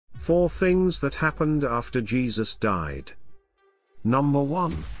4 things that happened after Jesus died. Number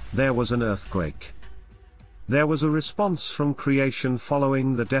 1, there was an earthquake. There was a response from creation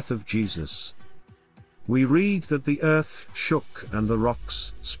following the death of Jesus. We read that the earth shook and the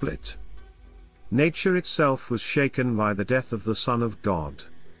rocks split. Nature itself was shaken by the death of the Son of God.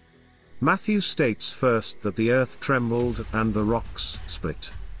 Matthew states first that the earth trembled and the rocks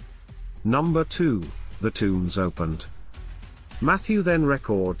split. Number 2, the tombs opened. Matthew then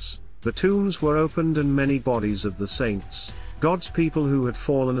records, the tombs were opened and many bodies of the saints, God's people who had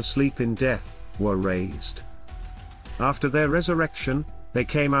fallen asleep in death, were raised. After their resurrection, they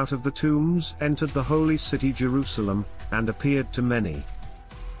came out of the tombs, entered the holy city Jerusalem, and appeared to many.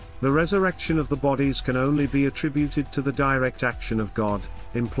 The resurrection of the bodies can only be attributed to the direct action of God,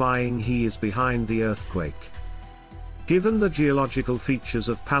 implying He is behind the earthquake. Given the geological features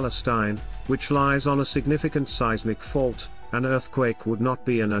of Palestine, which lies on a significant seismic fault, an earthquake would not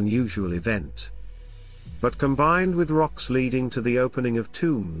be an unusual event. But combined with rocks leading to the opening of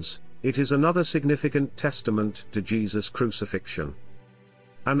tombs, it is another significant testament to Jesus' crucifixion.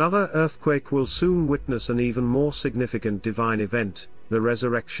 Another earthquake will soon witness an even more significant divine event, the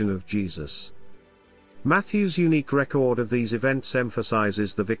resurrection of Jesus. Matthew's unique record of these events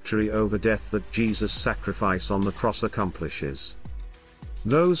emphasizes the victory over death that Jesus' sacrifice on the cross accomplishes.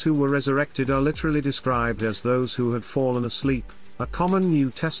 Those who were resurrected are literally described as those who had fallen asleep, a common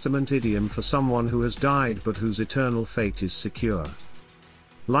New Testament idiom for someone who has died but whose eternal fate is secure.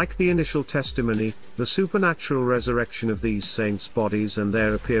 Like the initial testimony, the supernatural resurrection of these saints' bodies and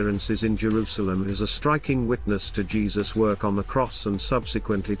their appearances in Jerusalem is a striking witness to Jesus' work on the cross and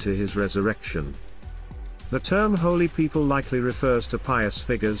subsequently to his resurrection. The term holy people likely refers to pious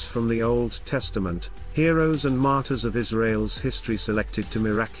figures from the Old Testament, heroes and martyrs of Israel's history selected to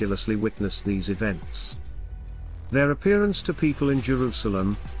miraculously witness these events. Their appearance to people in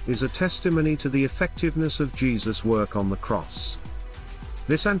Jerusalem is a testimony to the effectiveness of Jesus' work on the cross.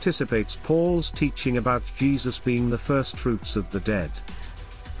 This anticipates Paul's teaching about Jesus being the firstfruits of the dead.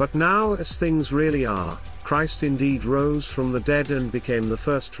 But now, as things really are, Christ indeed rose from the dead and became the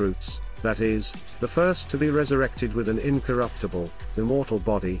firstfruits, that is, the first to be resurrected with an incorruptible, immortal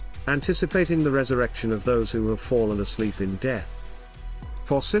body, anticipating the resurrection of those who have fallen asleep in death.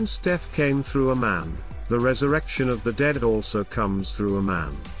 For since death came through a man, the resurrection of the dead also comes through a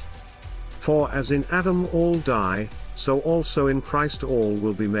man. For as in Adam all die, so also in Christ all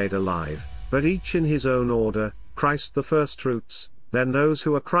will be made alive, but each in his own order, Christ the firstfruits, then those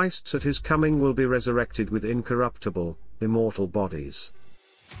who are Christ's at his coming will be resurrected with incorruptible, immortal bodies.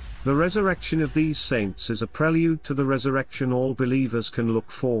 The resurrection of these saints is a prelude to the resurrection all believers can look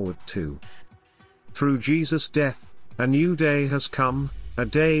forward to. Through Jesus' death, a new day has come, a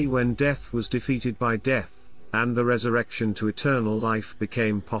day when death was defeated by death, and the resurrection to eternal life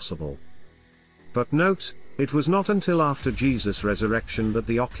became possible. But note, it was not until after Jesus' resurrection that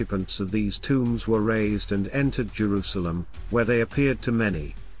the occupants of these tombs were raised and entered Jerusalem, where they appeared to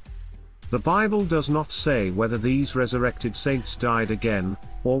many. The Bible does not say whether these resurrected saints died again,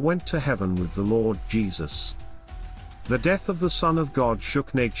 or went to heaven with the Lord Jesus. The death of the Son of God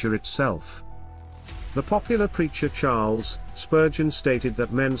shook nature itself. The popular preacher Charles Spurgeon stated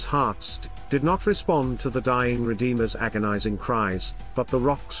that men's hearts did not respond to the dying Redeemer's agonizing cries, but the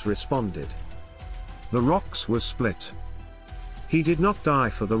rocks responded. The rocks were split. He did not die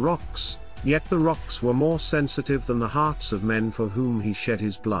for the rocks, yet the rocks were more sensitive than the hearts of men for whom he shed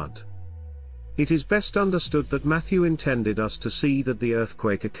his blood. It is best understood that Matthew intended us to see that the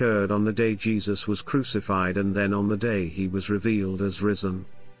earthquake occurred on the day Jesus was crucified and then on the day he was revealed as risen.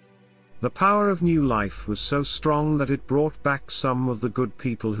 The power of new life was so strong that it brought back some of the good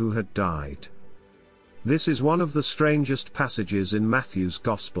people who had died. This is one of the strangest passages in Matthew's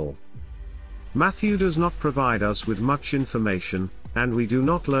Gospel. Matthew does not provide us with much information, and we do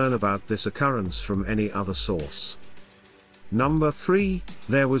not learn about this occurrence from any other source. Number 3,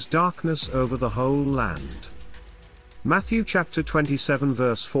 there was darkness over the whole land. Matthew chapter 27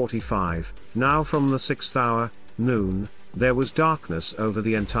 verse 45, now from the 6th hour, noon, there was darkness over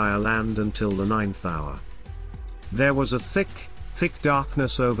the entire land until the 9th hour. There was a thick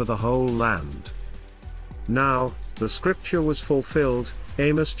darkness over the whole land. Now, the scripture was fulfilled,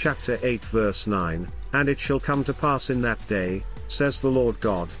 Amos chapter 8 verse 9, and it shall come to pass in that day, says the Lord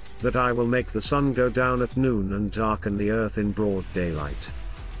God, that I will make the sun go down at noon and darken the earth in broad daylight.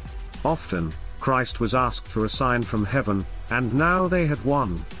 Often, Christ was asked for a sign from heaven, and now they had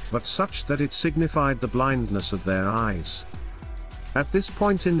one, but such that it signified the blindness of their eyes. At this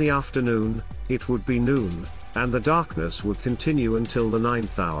point in the afternoon, it would be noon, and the darkness would continue until the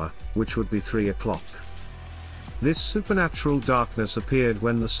 9th hour, which would be 3 o'clock. This supernatural darkness appeared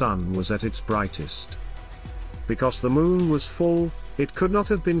when the sun was at its brightest. Because the moon was full, it could not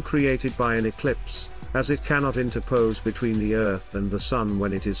have been created by an eclipse, as it cannot interpose between the earth and the sun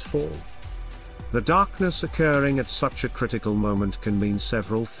when it is full. The darkness occurring at such a critical moment can mean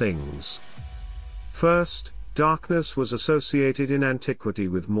several things. First, darkness was associated in antiquity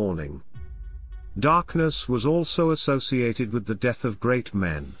with mourning. Darkness was also associated with the death of great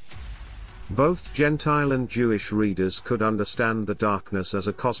men. Both Gentile and Jewish readers could understand the darkness as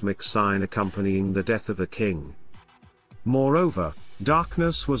a cosmic sign accompanying the death of a king. Moreover,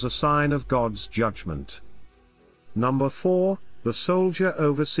 darkness was a sign of God's judgment. Number 4, the soldier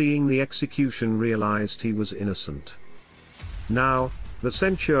overseeing the execution realized he was innocent. Now, the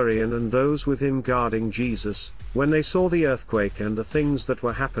centurion and those with him guarding Jesus, when they saw the earthquake and the things that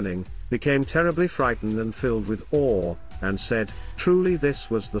were happening, became terribly frightened and filled with awe, and said, "Truly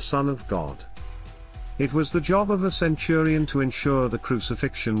this was the Son of God." It was the job of a centurion to ensure the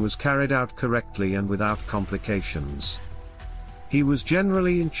crucifixion was carried out correctly and without complications. He was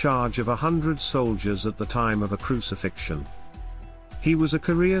generally in charge of 100 soldiers at the time of a crucifixion. He was a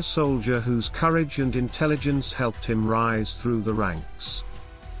career soldier whose courage and intelligence helped him rise through the ranks.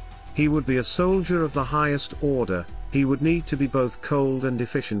 He would be a soldier of the highest order. He would need to be both cold and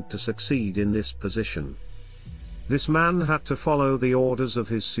efficient to succeed in this position. This man had to follow the orders of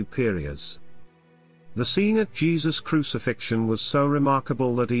his superiors. The scene at Jesus' crucifixion was so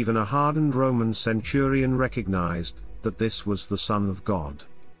remarkable that even a hardened Roman centurion recognized that this was the Son of God.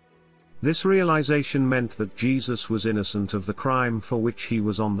 This realization meant that Jesus was innocent of the crime for which he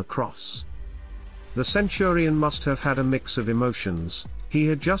was on the cross. The centurion must have had a mix of emotions. He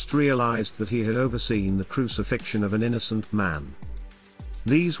had just realized that he had overseen the crucifixion of an innocent man.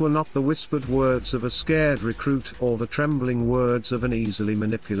 These were not the whispered words of a scared recruit or the trembling words of an easily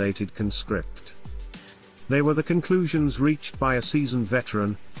manipulated conscript. They were the conclusions reached by a seasoned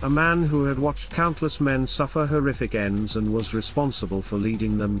veteran, a man who had watched countless men suffer horrific ends and was responsible for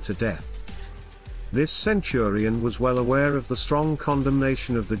leading them to death. This centurion was well aware of the strong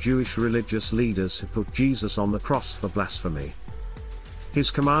condemnation of the Jewish religious leaders who put Jesus on the cross for blasphemy.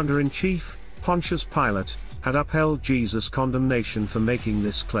 His commander-in-chief, Pontius Pilate, had upheld Jesus' condemnation for making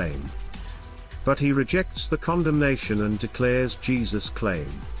this claim. But he rejects the condemnation and declares Jesus' claim.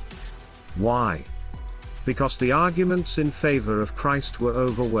 Why? Because the arguments in favor of Christ were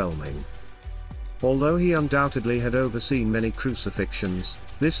overwhelming. Although he undoubtedly had overseen many crucifixions,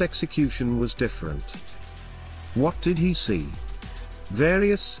 this execution was different. What did he see?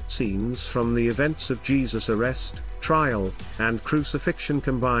 Various scenes from the events of Jesus' arrest, trial, and crucifixion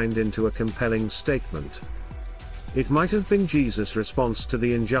combined into a compelling statement. It might have been Jesus' response to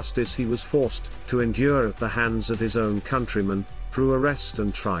the injustice he was forced to endure at the hands of his own countrymen, through arrest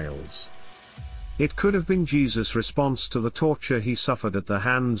and trials. It could have been Jesus' response to the torture he suffered at the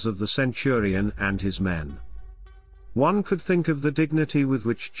hands of the centurion and his men. One could think of the dignity with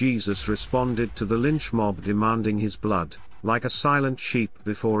which Jesus responded to the lynch mob demanding his blood, like a silent sheep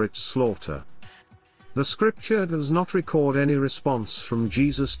before its slaughter. The scripture does not record any response from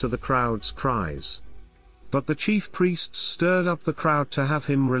Jesus to the crowd's cries. But the chief priests stirred up the crowd to have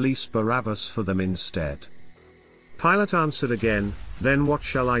him release Barabbas for them instead. Pilate answered again, "Then what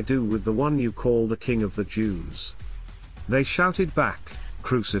shall I do with the one you call the King of the Jews?" They shouted back,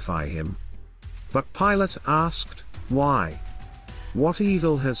 "Crucify him." But Pilate asked, "Why? What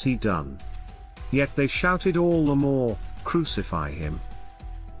evil has he done?" Yet they shouted all the more, "Crucify him."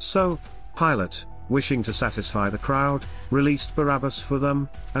 So, Pilate, wishing to satisfy the crowd, released Barabbas for them,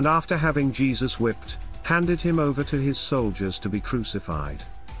 and after having Jesus whipped, handed him over to his soldiers to be crucified.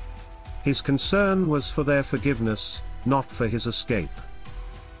 His concern was for their forgiveness, not for his escape.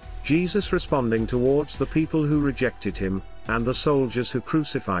 Jesus responding towards the people who rejected him, and the soldiers who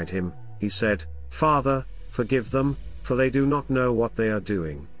crucified him, he said, "Father, forgive them, for they do not know what they are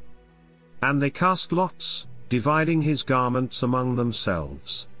doing." And they cast lots, dividing his garments among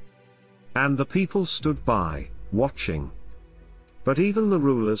themselves. And the people stood by, watching. But even the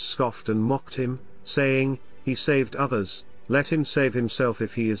rulers scoffed and mocked him, saying, "He saved others, let him save himself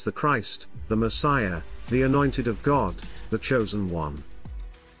if he is the Christ, the Messiah, the anointed of God, the chosen one."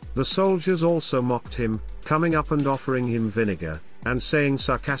 The soldiers also mocked him, coming up and offering him vinegar, and saying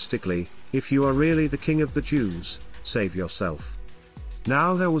sarcastically, "If you are really the King of the Jews, save yourself."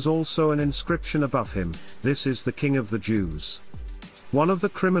 Now there was also an inscription above him, "This is the King of the Jews." One of the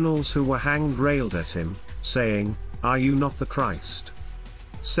criminals who were hanged railed at him, saying, "Are you not the Christ?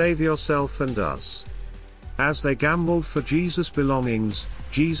 Save yourself and us." As they gambled for Jesus' belongings,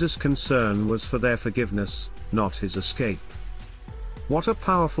 Jesus' concern was for their forgiveness, not his escape. What a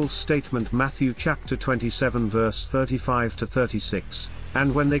powerful statement. Matthew chapter 27 verse 35 to 36,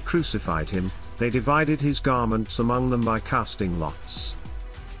 and when they crucified him, they divided his garments among them by casting lots.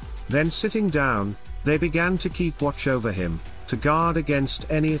 Then sitting down, they began to keep watch over him, to guard against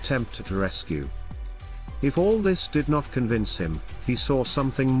any attempt to rescue. If all this did not convince him, he saw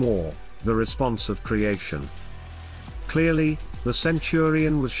something more, the response of creation. Clearly, the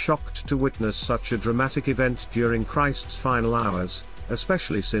centurion was shocked to witness such a dramatic event during Christ's final hours,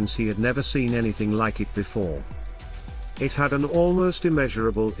 especially since he had never seen anything like it before. It had an almost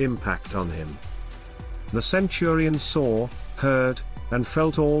immeasurable impact on him. The centurion saw, heard, and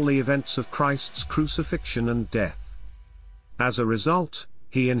felt all the events of Christ's crucifixion and death. As a result,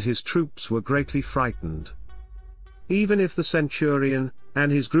 he and his troops were greatly frightened. Even if the centurion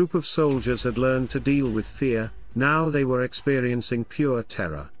and his group of soldiers had learned to deal with fear, now they were experiencing pure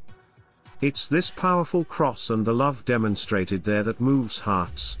terror. It's this powerful cross and the love demonstrated there that moves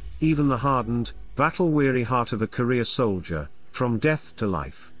hearts, even the hardened, battle-weary heart of a career soldier, from death to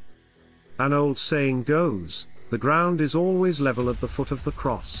life. An old saying goes, "The ground is always level at the foot of the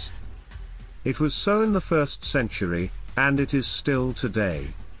cross." It was so in the first century, and it is still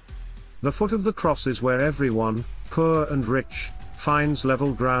today. The foot of the cross is where everyone, poor and rich, finds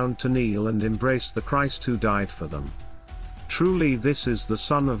level ground to kneel and embrace the Christ who died for them. Truly this is the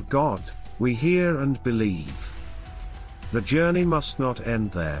Son of God, we hear and believe. The journey must not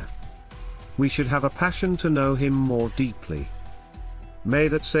end there. We should have a passion to know him more deeply. May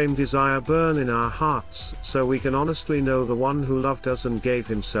that same desire burn in our hearts, so we can honestly know the one who loved us and gave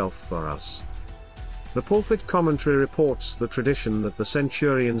himself for us. The pulpit commentary reports the tradition that the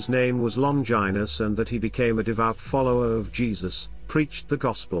centurion's name was Longinus and that he became a devout follower of Jesus, preached the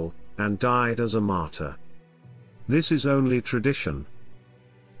gospel, and died as a martyr. This is only tradition.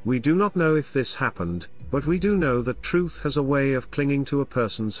 We do not know if this happened, but we do know that truth has a way of clinging to a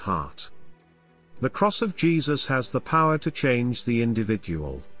person's heart. The cross of Jesus has the power to change the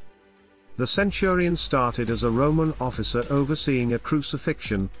individual. The centurion started as a Roman officer overseeing a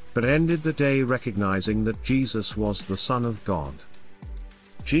crucifixion, but ended the day recognizing that Jesus was the Son of God.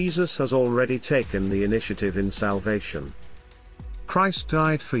 Jesus has already taken the initiative in salvation. Christ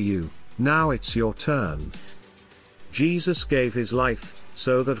died for you, now it's your turn. Jesus gave his life,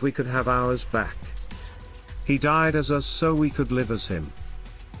 so that we could have ours back. He died as us so we could live as him.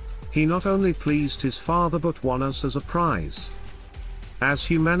 He not only pleased his Father but won us as a prize. As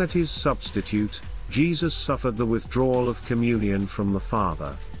humanity's substitute, Jesus suffered the withdrawal of communion from the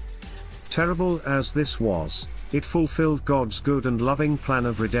Father. Terrible as this was, it fulfilled God's good and loving plan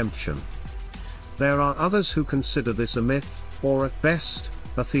of redemption. There are others who consider this a myth, or at best,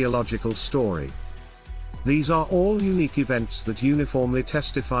 a theological story. These are all unique events that uniformly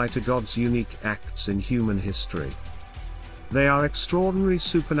testify to God's unique acts in human history. They are extraordinary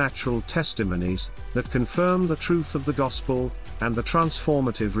supernatural testimonies that confirm the truth of the gospel and the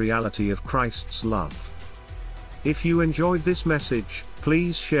transformative reality of Christ's love. If you enjoyed this message,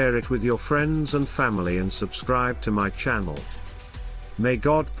 please share it with your friends and family and subscribe to my channel. May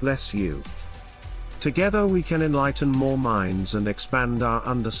God bless you. Together we can enlighten more minds and expand our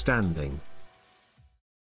understanding.